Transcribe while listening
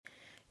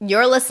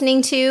You're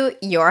listening to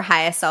Your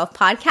Highest Self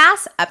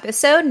podcast,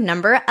 episode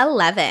number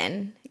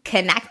 11,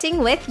 Connecting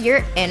with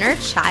Your Inner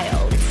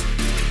Child.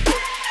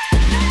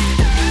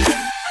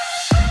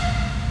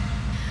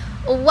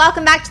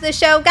 Welcome back to the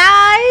show,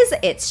 guys.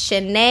 It's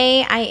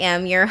Shanae. I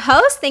am your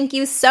host. Thank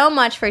you so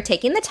much for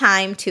taking the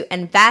time to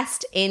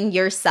invest in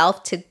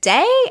yourself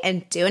today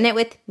and doing it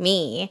with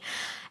me.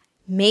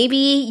 Maybe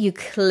you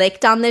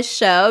clicked on this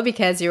show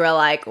because you were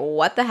like,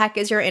 what the heck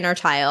is your inner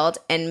child?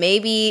 And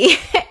maybe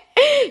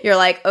you're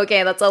like,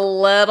 okay, that's a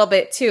little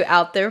bit too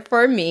out there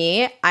for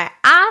me. I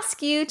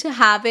ask you to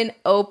have an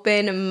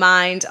open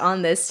mind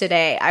on this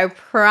today. I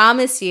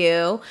promise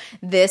you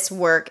this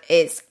work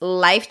is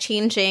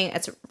life-changing.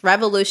 It's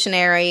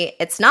revolutionary.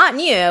 It's not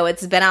new.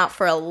 It's been out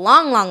for a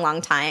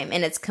long time,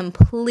 and it's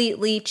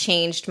completely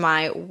changed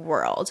my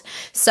world.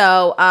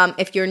 So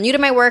if you're new to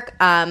my work,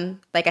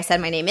 like I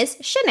said, my name is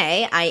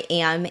Shanae. I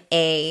am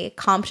a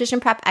competition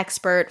prep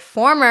expert,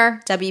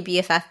 former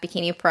WBFF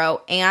Bikini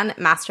Pro, and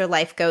Master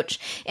Life Coach.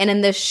 And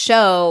in this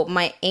show,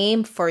 my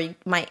aim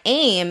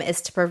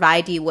is to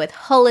provide you with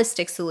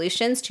holistic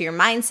solutions to your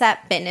mindset,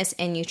 fitness,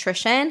 and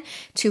nutrition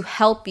to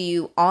help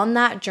you on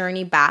that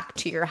journey back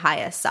to your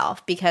highest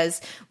self.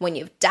 Because when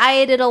you've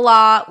dieted a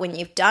lot, when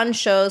you've done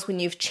shows, when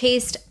you've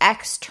chased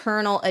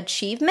external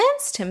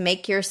achievements to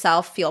make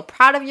yourself feel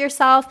proud of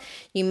yourself,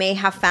 you may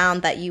have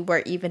found that you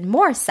were even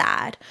more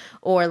sad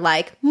or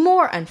like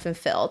more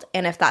unfulfilled.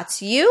 And if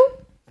that's you,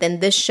 then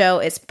this show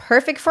is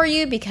perfect for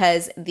you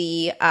because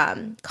the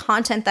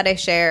content that I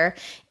share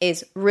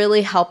is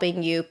really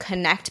helping you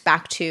connect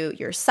back to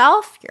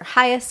yourself, your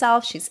highest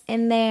self. She's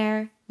in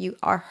there. You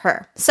are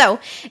her. So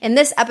in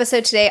this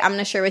episode today, I'm going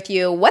to share with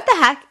you what the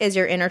heck is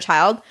your inner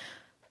child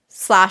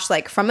 /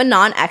 like from a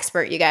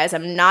non-expert, you guys.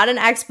 I'm not an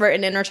expert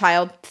in inner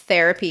child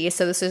therapy.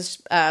 So this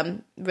is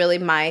really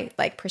my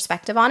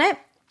perspective on it.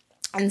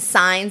 And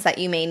signs that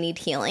you may need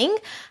healing,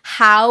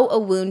 how a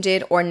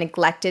wounded or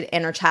neglected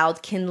inner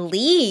child can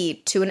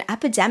lead to an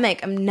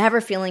epidemic of never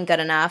feeling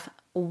good enough,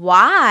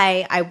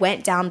 why I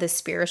went down this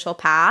spiritual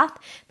path,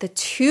 the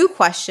 2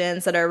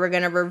 questions that are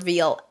going to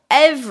reveal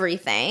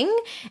everything,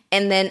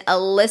 and then a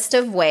list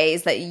of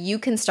ways that you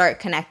can start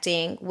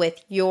connecting with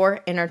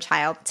your inner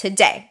child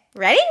today.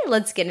 Ready?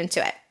 Let's get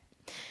into it.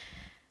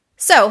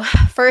 So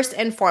first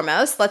and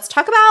foremost, let's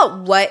talk about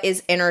what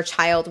is inner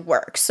child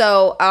work.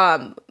 So,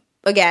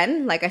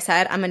 again, like I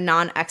said, I'm a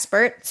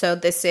non-expert, so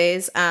this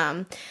is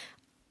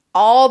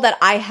all that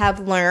I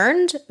have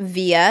learned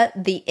via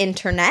the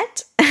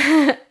internet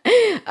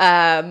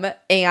and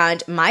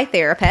my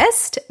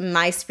therapist,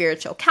 my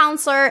spiritual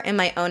counselor, and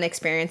my own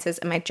experiences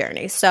and my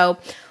journey. So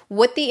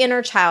what the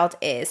inner child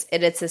is,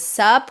 it's a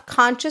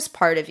subconscious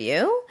part of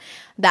you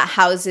that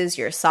houses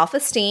your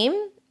self-esteem,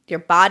 your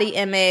body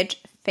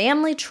image,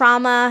 family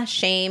trauma,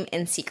 shame,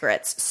 and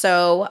secrets.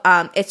 So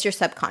it's your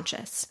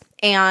subconscious.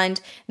 And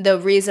the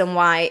reason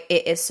why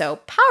it is so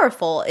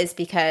powerful is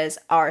because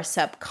our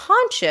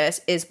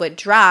subconscious is what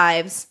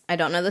drives, I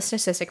don't know the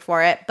statistic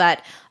for it,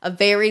 but a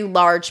very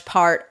large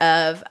part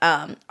of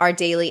our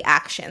daily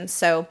actions.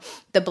 So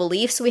the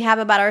beliefs we have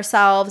about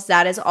ourselves,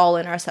 that is all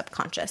in our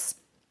subconscious.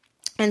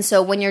 And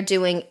so when you're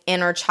doing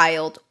inner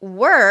child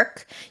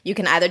work, you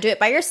can either do it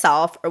by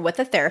yourself or with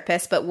a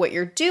therapist, but what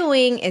you're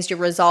doing is you're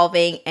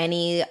resolving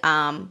any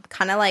kind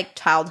of like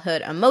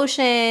childhood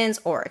emotions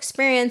or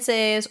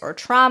experiences or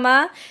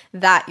trauma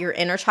that your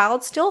inner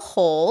child still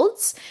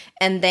holds.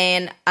 And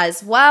then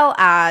as well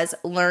as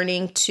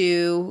learning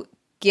to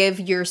give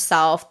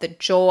yourself the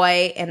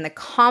joy and the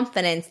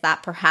confidence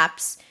that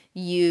perhaps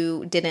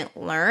you didn't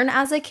learn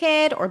as a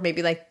kid, or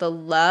maybe like the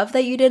love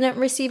that you didn't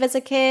receive as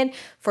a kid,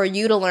 for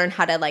you to learn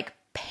how to like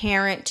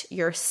parent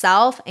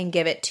yourself and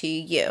give it to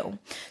you.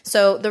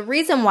 So the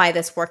reason why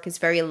this work is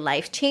very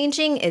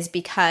life-changing is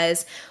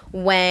because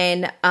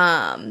when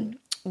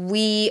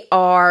we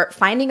are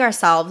finding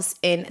ourselves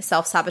in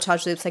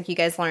self-sabotage loops, like you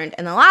guys learned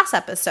in the last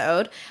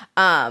episode,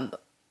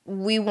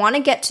 we want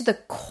to get to the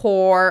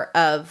core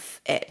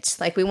of it.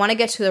 Like we want to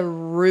get to the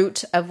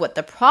root of what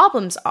the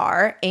problems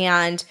are,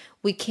 and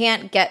we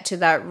can't get to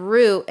that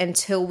root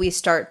until we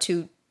start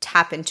to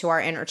tap into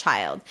our inner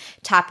child,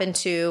 tap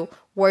into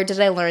where did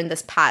I learn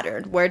this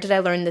pattern? Where did I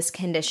learn this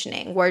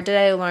conditioning? Where did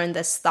I learn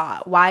this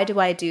thought? Why do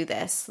I do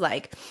this?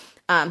 Like,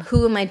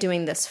 who am I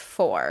doing this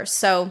for?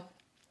 So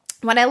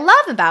what I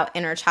love about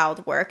inner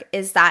child work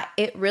is that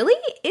it really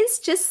is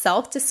just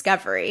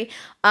self-discovery.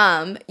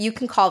 You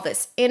can call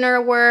this inner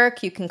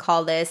work. You can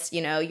call this,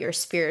 your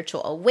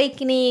spiritual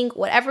awakening,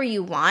 whatever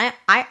you want.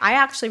 I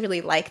actually really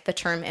like the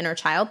term inner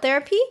child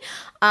therapy,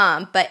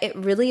 but it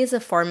really is a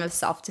form of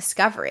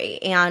self-discovery.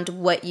 And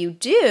what you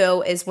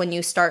do is when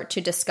you start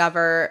to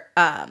discover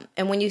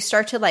and when you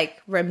start to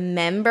like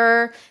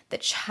remember the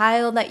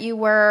child that you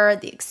were,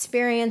 the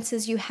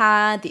experiences you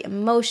had, the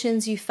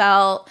emotions you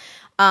felt,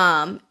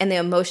 and the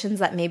emotions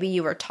that maybe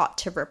you were taught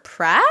to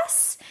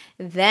repress,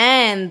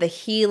 then the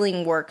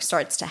healing work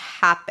starts to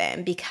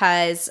happen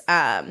because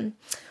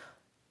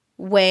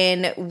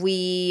when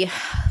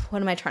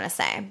what am I trying to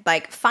say?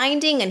 Like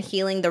finding and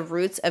healing the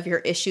roots of your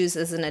issues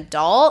as an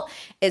adult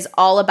is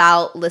all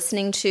about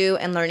listening to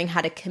and learning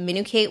how to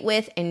communicate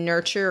with and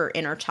nurture your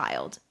inner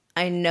child.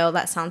 I know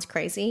that sounds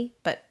crazy,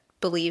 but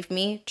believe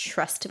me,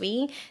 trust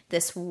me,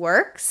 this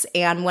works.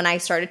 And when I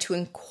started to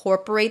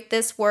incorporate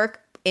this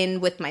work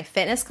in with my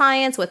fitness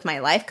clients, with my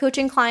life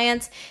coaching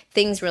clients,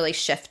 things really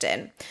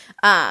shifted.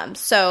 Let's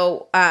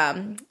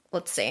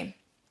see.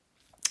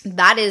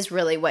 That is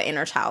really what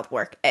inner child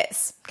work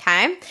is,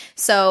 okay?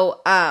 So,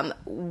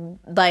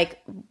 like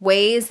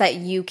ways that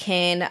you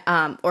can,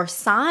 or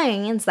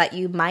signs that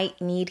you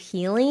might need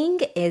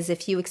healing is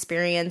if you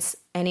experience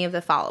any of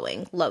the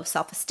following: low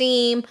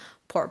self-esteem,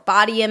 poor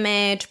body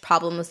image,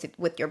 problems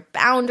with your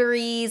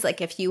boundaries, like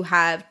if you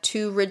have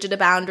too rigid of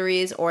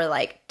boundaries or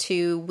like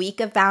too weak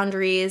of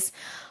boundaries.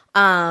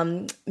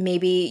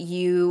 Maybe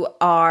you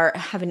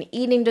have an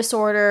eating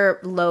disorder,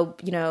 low,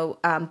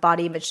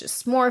 body image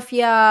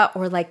dysmorphia,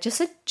 or like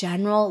just a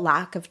general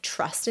lack of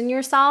trust in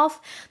yourself.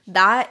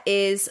 That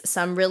is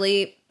some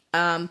really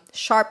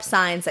sharp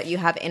signs that you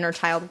have inner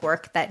child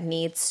work that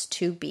needs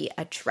to be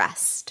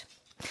addressed.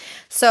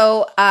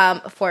 So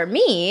for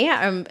me,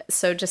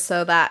 so just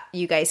so that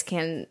you guys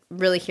can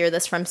really hear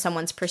this from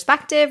someone's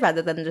perspective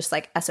rather than just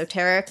like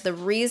esoteric, the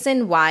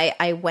reason why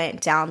I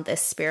went down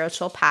this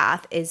spiritual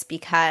path is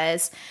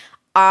because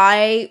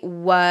I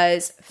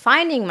was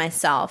finding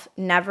myself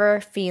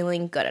never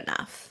feeling good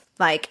enough.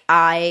 Like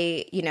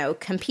I,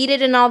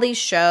 competed in all these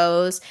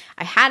shows.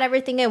 I had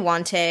everything I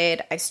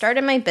wanted. I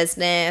started my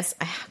business.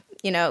 I,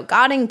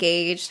 got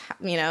engaged,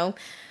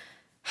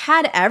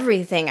 had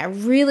everything. I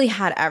really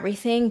had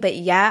everything, but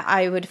yet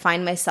I would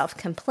find myself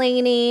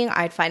complaining.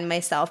 I'd find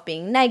myself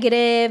being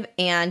negative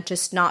and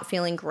just not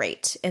feeling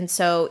great. And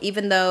so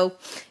even though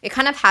it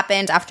kind of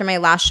happened after my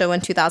last show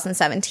in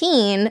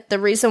 2017, the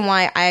reason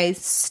why I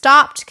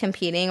stopped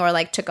competing or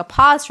like took a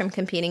pause from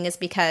competing is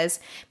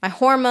because my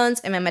hormones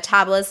and my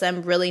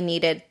metabolism really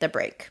needed the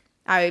break.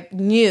 I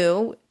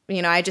knew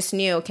I just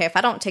knew, okay, if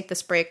I don't take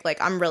this break, like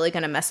I'm really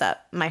going to mess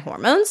up my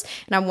hormones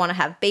and I want to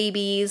have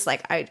babies.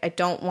 Like I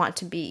don't want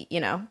to be,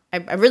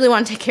 I really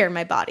want to take care of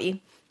my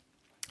body.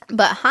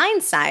 But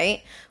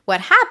hindsight,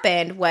 what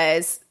happened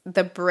was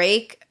the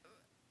break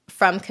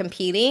from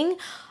competing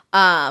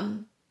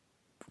took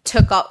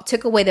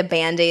away the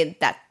Band-Aid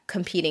that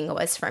competing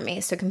was for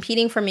me. So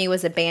competing for me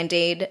was a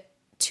Band-Aid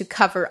to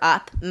cover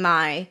up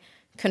my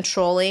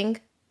controlling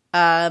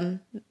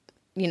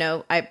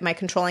my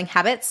controlling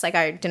habits. Like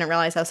I didn't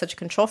realize I was such a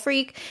control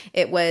freak.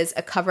 It was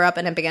a cover up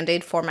and a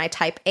Band-Aid for my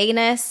type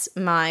A-ness,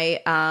 my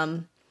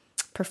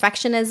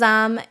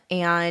perfectionism,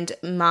 and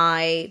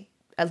my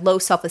low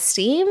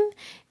self-esteem,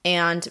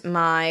 and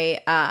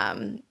my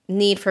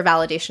need for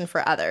validation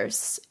for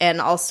others. And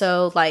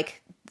also like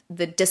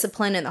the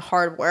discipline and the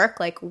hard work,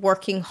 like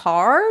working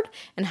hard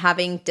and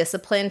having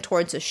discipline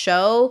towards a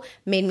show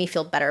made me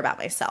feel better about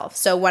myself.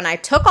 So when I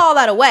took all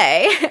that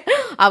away,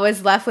 I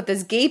was left with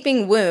this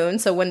gaping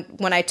wound. So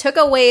when I took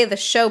away the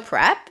show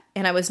prep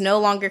and I was no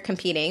longer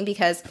competing,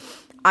 because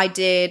I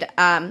did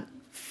 5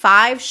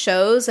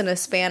 shows in a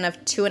span of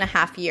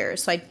 2.5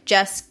 years. So I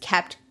just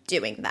kept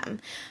doing them.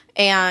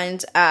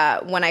 And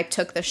when I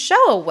took the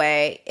show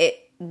away, it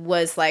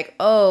was like,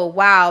 oh,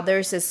 wow,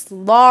 there's this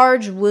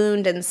large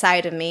wound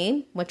inside of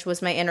me, which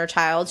was my inner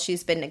child.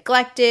 She's been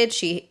neglected.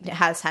 She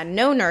has had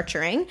no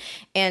nurturing.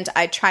 And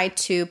I tried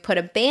to put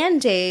a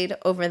Band-Aid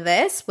over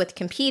this with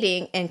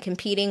competing, and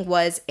competing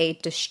was a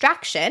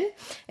distraction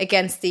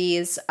against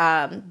these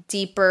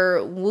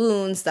deeper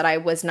wounds that I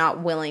was not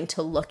willing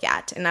to look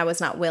at and I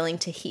was not willing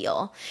to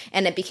heal.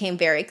 And it became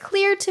very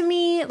clear to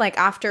me, like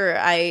after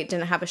I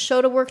didn't have a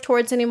show to work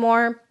towards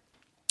anymore,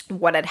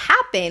 what had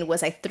happened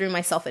was I threw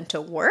myself into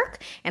work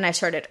and I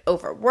started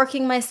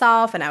overworking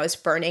myself and I was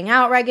burning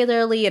out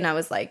regularly. And I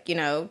was like,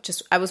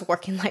 I was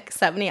working like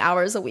 70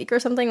 hours a week or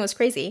something. It was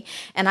crazy.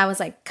 And I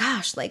was like,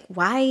 gosh,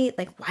 why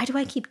do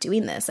I keep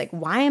doing this? Like,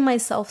 why am I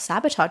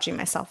self-sabotaging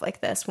myself like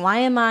this? Why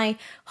am I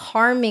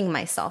harming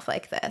myself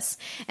like this?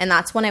 And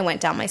that's when I went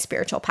down my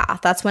spiritual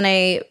path. That's when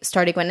I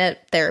started going to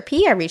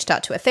therapy. I reached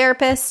out to a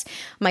therapist.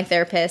 My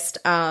therapist,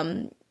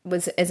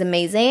 is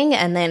amazing.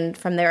 And then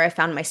from there, I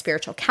found my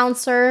spiritual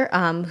counselor,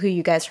 who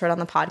you guys heard on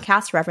the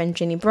podcast, Reverend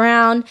Jenny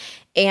Brown.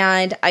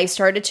 And I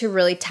started to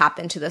really tap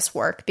into this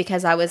work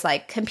because I was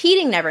like,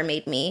 competing never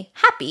made me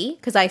happy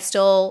because I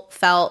still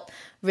felt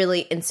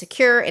really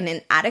insecure and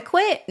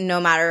inadequate no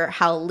matter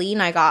how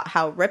lean I got,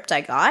 how ripped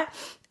I got.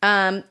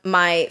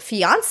 My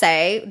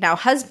fiance, now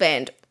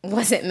husband,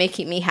 wasn't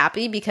making me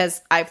happy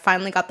because I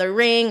finally got the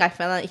ring.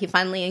 He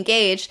finally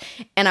engaged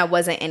and I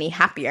wasn't any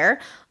happier.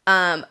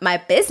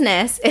 My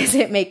business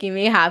isn't making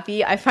me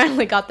happy. I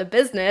finally got the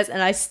business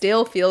and I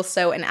still feel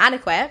so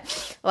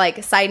inadequate.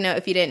 Like, side note,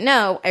 if you didn't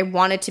know, I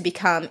wanted to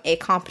become a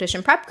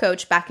competition prep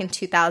coach back in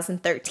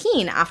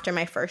 2013 after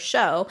my first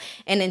show.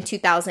 And in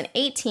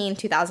 2018,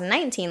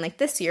 2019, like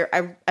this year,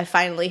 I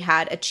finally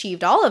had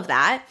achieved all of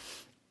that.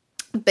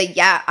 But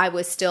yeah, I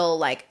was still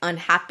like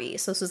unhappy.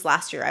 So this was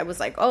last year. I was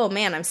like, oh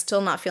man, I'm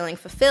still not feeling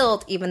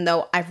fulfilled, even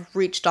though I've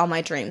reached all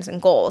my dreams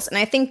and goals. And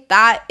I think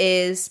that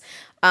is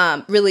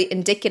really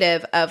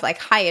indicative of like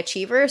high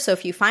achievers. So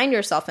if you find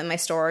yourself in my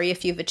story,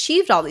 if you've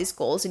achieved all these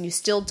goals and you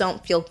still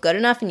don't feel good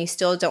enough and you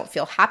still don't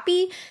feel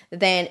happy,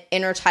 then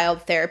inner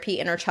child therapy,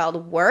 inner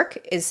child work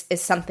is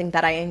something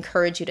that I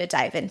encourage you to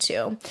dive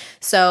into.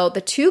 So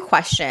the 2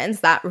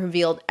 questions that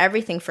revealed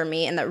everything for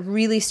me and that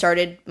really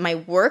started my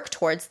work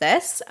towards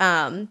this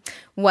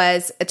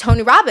was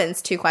Tony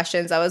Robbins' 2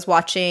 questions. I was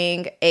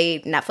watching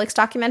a Netflix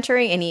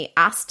documentary and he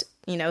asked,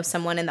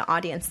 someone in the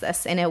audience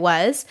this, and it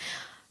was,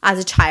 as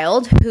a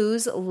child,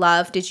 whose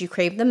love did you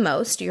crave the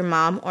most, your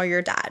mom or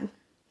your dad?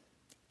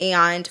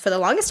 And for the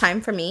longest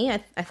time for me,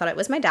 I thought it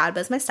was my dad, but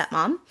it's my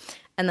stepmom.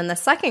 And then the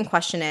second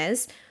question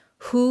is,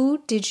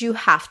 who did you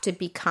have to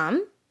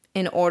become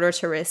in order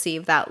to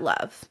receive that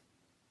love?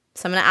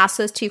 So I'm going to ask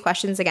those 2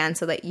 questions again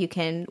so that you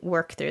can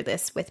work through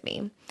this with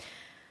me.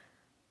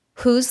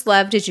 Whose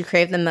love did you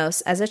crave the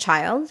most as a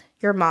child,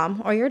 your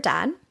mom or your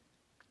dad?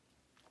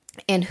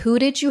 And who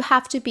did you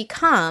have to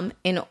become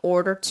in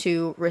order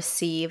to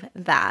receive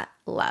that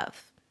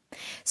love?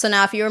 So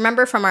now, if you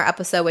remember from our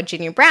episode with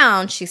Ginny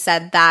Brown, she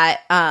said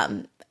that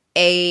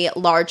a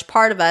large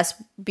part of us,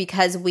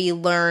 because we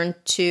learn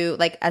to,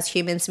 like, as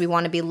humans, we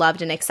want to be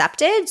loved and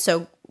accepted.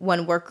 So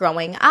when we're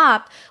growing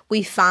up,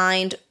 we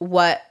find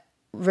what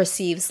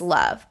receives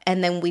love,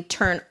 and then we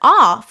turn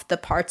off the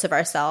parts of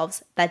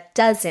ourselves that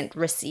doesn't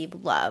receive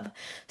love.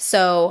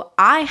 So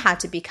I had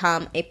to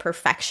become a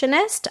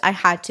perfectionist. I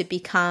had to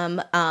become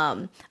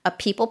a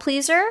people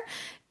pleaser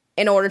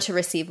in order to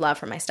receive love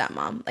from my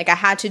stepmom. Like, I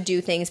had to do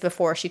things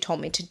before she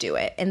told me to do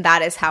it, and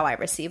that is how I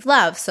received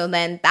love. So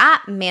then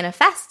that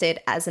manifested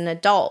as an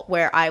adult,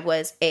 where I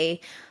was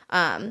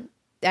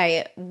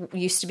I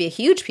used to be a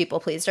huge people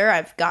pleaser.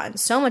 I've gotten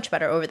so much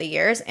better over the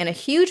years, and a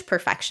huge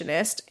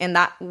perfectionist. And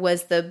that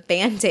was the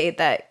Band-Aid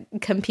that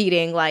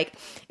competing, like,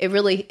 it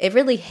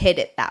really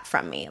hid that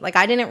from me. Like,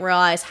 I didn't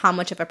realize how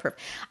much of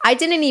I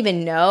didn't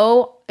even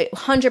know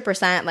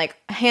 100%, like,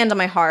 hand on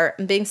my heart,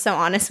 I'm being so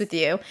honest with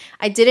you.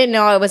 I didn't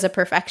know I was a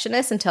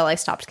perfectionist until I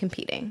stopped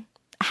competing.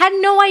 I had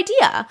no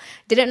idea.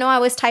 Didn't know I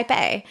was type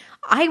A.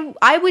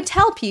 I would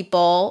tell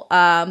people,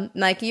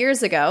 like,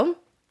 years ago,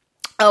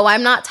 oh,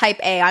 I'm not type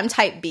A, I'm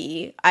type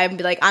B. I'd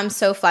be like, I'm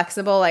so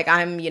flexible, like,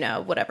 I'm,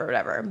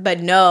 whatever. But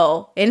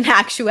no, in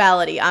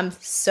actuality, I'm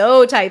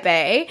so type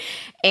A.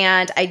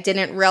 And I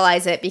didn't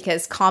realize it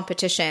because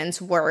competitions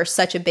were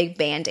such a big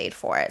Band-Aid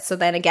for it. So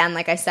then again,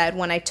 like I said,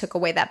 when I took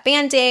away that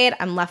Band-Aid,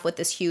 I'm left with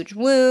this huge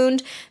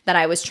wound that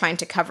I was trying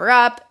to cover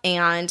up.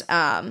 And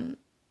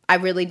I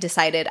really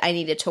decided I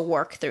needed to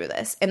work through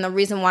this. And the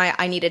reason why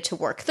I needed to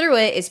work through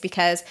it is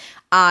because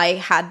I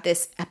had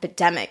this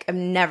epidemic of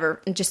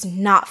just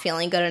not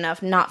feeling good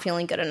enough,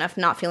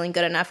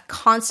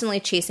 constantly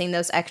chasing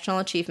those external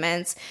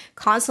achievements,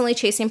 constantly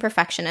chasing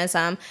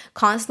perfectionism,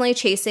 constantly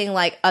chasing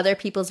like other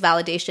people's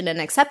validation and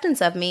acceptance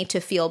of me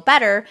to feel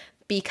better,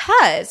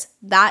 because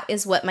that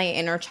is what my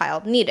inner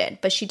child needed.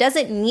 But she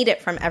doesn't need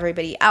it from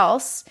everybody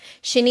else.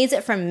 She needs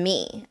it from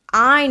me.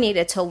 I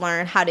needed to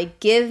learn how to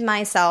give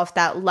myself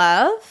that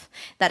love,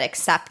 that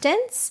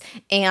acceptance,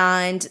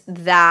 and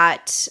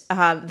that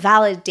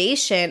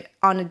validation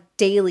on a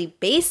daily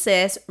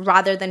basis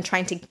rather than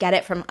trying to get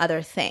it from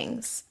other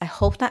things. I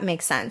hope that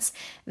makes sense.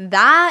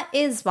 That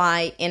is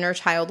why inner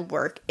child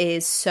work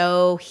is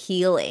so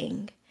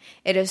healing.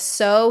 It is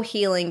so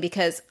healing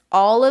because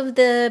all of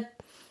the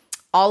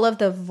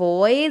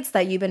voids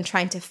that you've been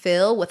trying to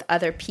fill with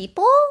other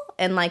people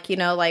and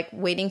like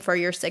waiting for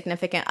your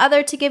significant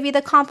other to give you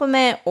the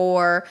compliment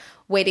or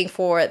waiting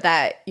for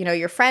that,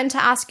 your friend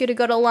to ask you to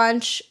go to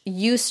lunch,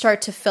 you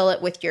start to fill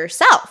it with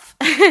yourself.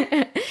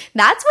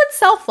 That's what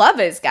self-love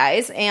is,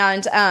 guys.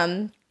 And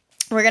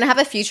we're going to have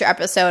a future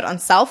episode on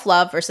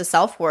self-love versus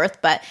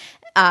self-worth, but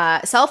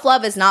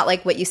self-love is not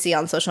like what you see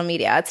on social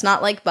media. It's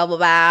not like bubble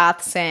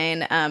baths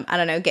and,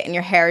 getting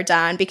your hair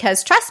done.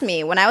 Because trust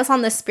me, when I was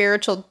on this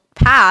spiritual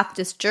path,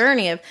 this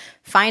journey of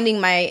finding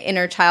my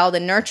inner child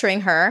and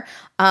nurturing her,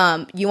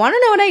 you want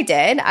to know what I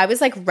did? I was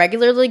like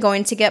regularly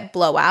going to get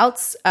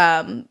blowouts,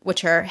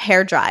 which are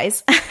hair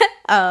dries.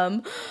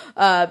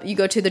 You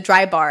go to the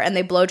dry bar and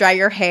they blow dry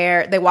your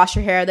hair, they wash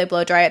your hair, they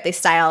blow dry it, they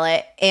style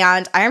it.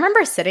 And I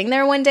remember sitting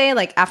there one day,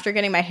 like after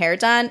getting my hair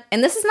done,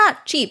 and this is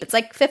not cheap, it's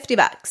like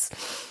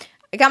 $50.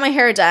 I got my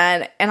hair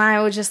done and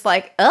I was just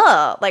like,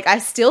 ugh, like I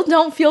still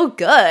don't feel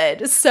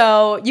good.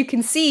 So you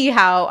can see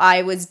how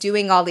I was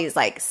doing all these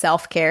like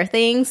self-care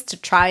things to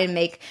try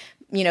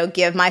and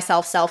give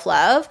myself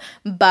self-love.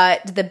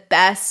 But the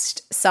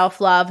best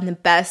self-love and the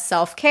best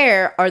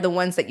self-care are the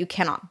ones that you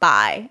cannot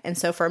buy. And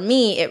so for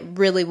me, it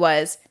really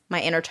was my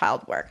inner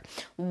child work.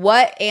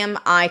 What am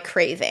I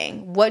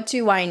craving? What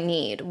do I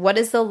need? What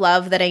is the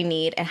love that I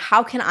need? And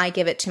how can I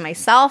give it to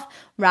myself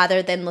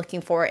rather than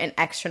looking for it in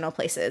external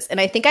places? And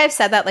I think I've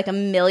said that like a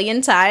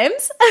million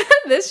times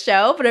this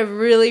show, but that's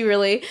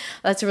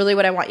really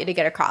what I want you to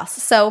get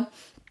across. So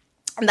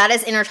that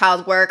is inner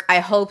child work. I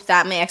hope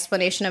that my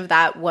explanation of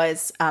that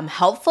was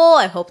helpful.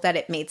 I hope that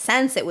it made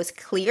sense. It was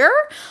clear.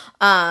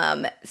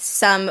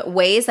 Some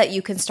ways that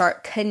you can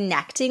start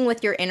connecting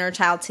with your inner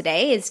child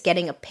today is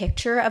getting a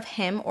picture of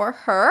him or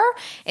her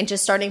and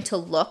just starting to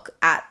look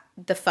at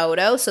the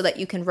photo so that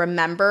you can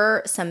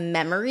remember some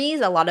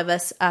memories. A lot of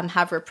us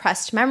have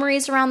repressed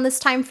memories around this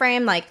time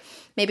frame, like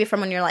maybe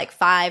from when you're like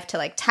 5 to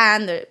like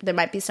 10, there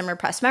might be some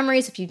repressed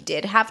memories if you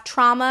did have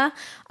trauma.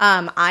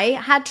 I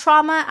had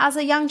trauma as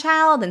a young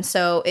child, and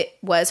so it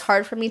was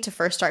hard for me to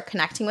first start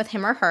connecting with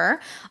him or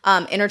her.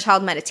 Inner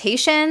child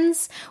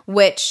meditations,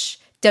 which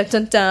I'm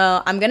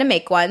going to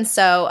make one.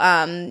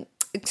 So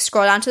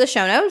scroll down to the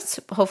show notes.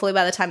 Hopefully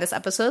by the time this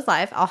episode is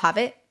live, I'll have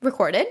it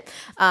recorded,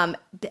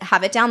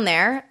 have it down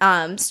there,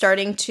 and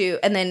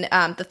then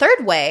the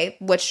third way,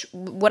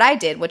 what I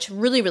did, which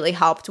really, really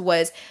helped,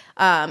 was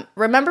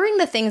remembering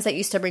the things that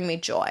used to bring me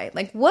joy.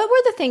 Like, what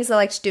were the things I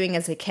liked doing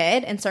as a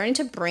kid, and starting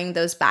to bring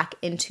those back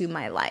into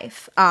my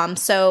life.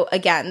 So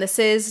again, this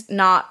is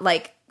not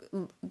like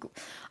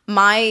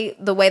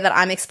the way that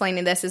I'm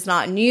explaining this is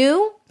not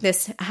new.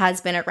 This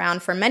has been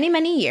around for many,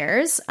 many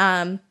years.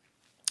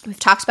 We've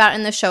talked about it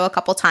in the show a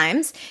couple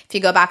times. If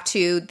you go back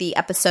to the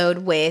episode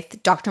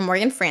with Dr.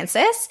 Morgan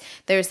Francis,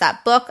 there's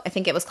that book, I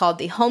think it was called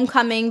The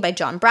Homecoming by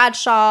John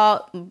Bradshaw.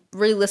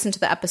 Really listen to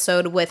the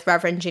episode with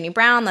Reverend Jeannie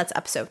Brown. That's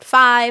episode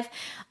 5.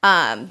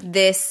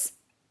 This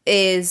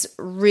is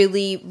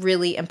really,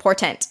 really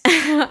important.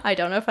 I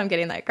don't know if I'm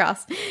getting that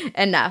across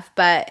enough,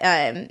 but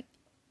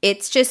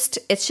it's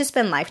just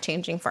been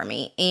life-changing for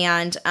me.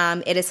 And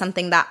it is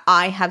something that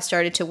I have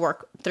started to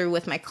work through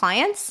with my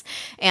clients.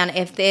 And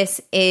if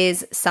this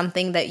is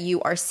something that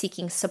you are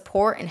seeking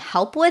support and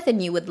help with, and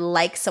you would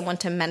like someone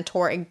to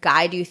mentor and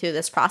guide you through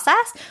this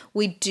process,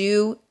 we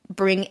do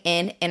bring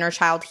in inner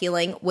child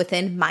healing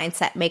within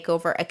Mindset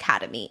Makeover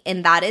Academy.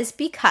 And that is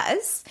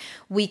because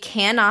we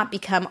cannot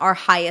become our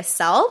highest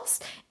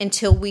selves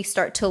until we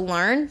start to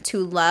learn to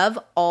love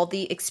all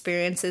the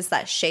experiences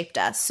that shaped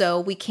us. So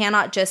we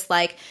cannot just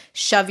like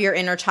shove your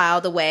inner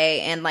child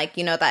away and like,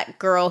 that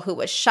girl who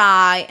was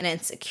shy and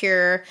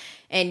insecure,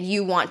 and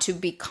you want to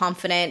be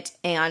confident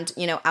and,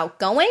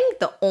 outgoing.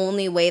 The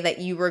only way that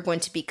you are going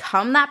to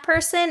become that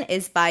person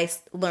is by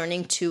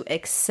learning to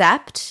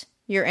accept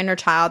your inner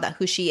child, that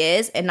who she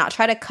is, and not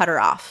try to cut her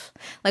off.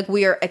 Like,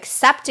 we are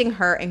accepting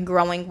her and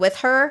growing with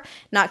her,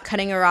 not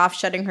cutting her off,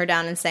 shutting her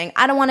down and saying,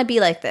 I don't want to be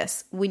like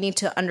this. We need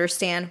to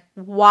understand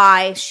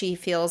why she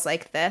feels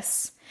like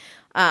this.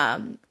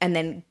 And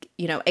then,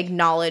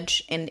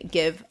 acknowledge and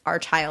give our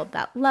child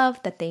that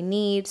love that they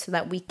need so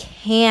that we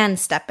can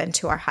step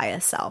into our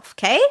highest self.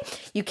 Okay.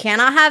 You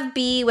cannot have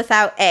B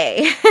without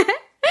A.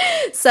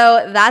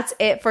 So that's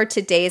it for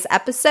today's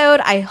episode.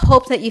 I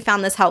hope that you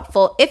found this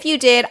helpful. If you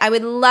did, I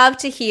would love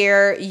to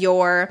hear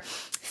your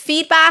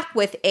feedback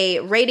with a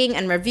rating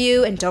and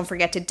review. And don't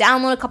forget to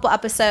download a couple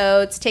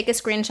episodes, take a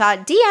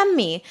screenshot, DM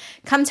me.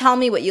 Come tell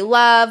me what you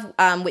love,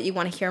 what you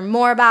want to hear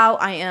more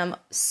about. I am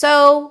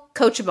so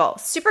coachable,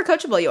 super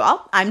coachable, you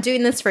all. I'm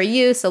doing this for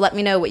you, so let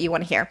me know what you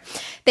want to hear.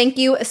 Thank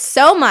you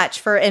so much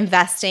for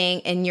investing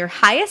in your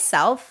highest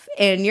self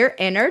and your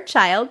inner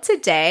child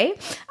today.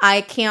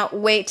 I can't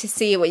wait to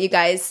see what you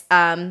guys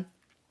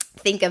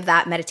think of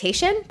that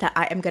meditation that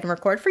I am going to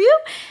record for you.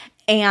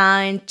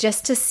 And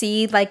just to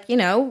see,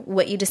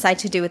 what you decide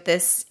to do with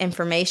this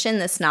information,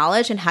 this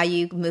knowledge, and how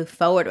you move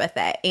forward with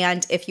it.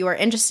 And if you are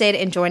interested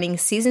in joining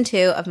Season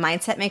 2 of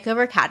Mindset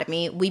Makeover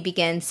Academy, we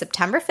begin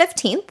September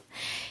 15th.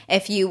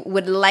 If you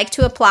would like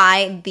to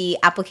apply, the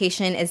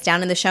application is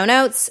down in the show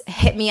notes.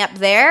 Hit me up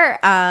there.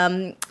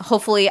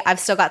 Hopefully,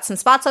 I've still got some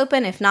spots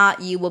open. If not,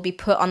 you will be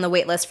put on the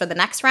wait list for the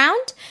next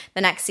round,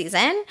 the next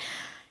season.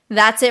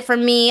 That's it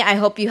from me. I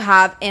hope you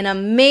have an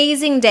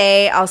amazing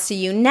day. I'll see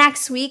you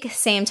next week,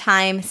 same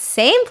time,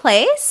 same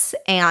place.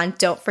 And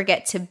don't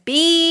forget to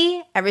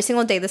be, every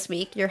single day this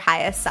week, your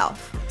highest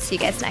self. See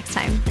you guys next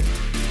time.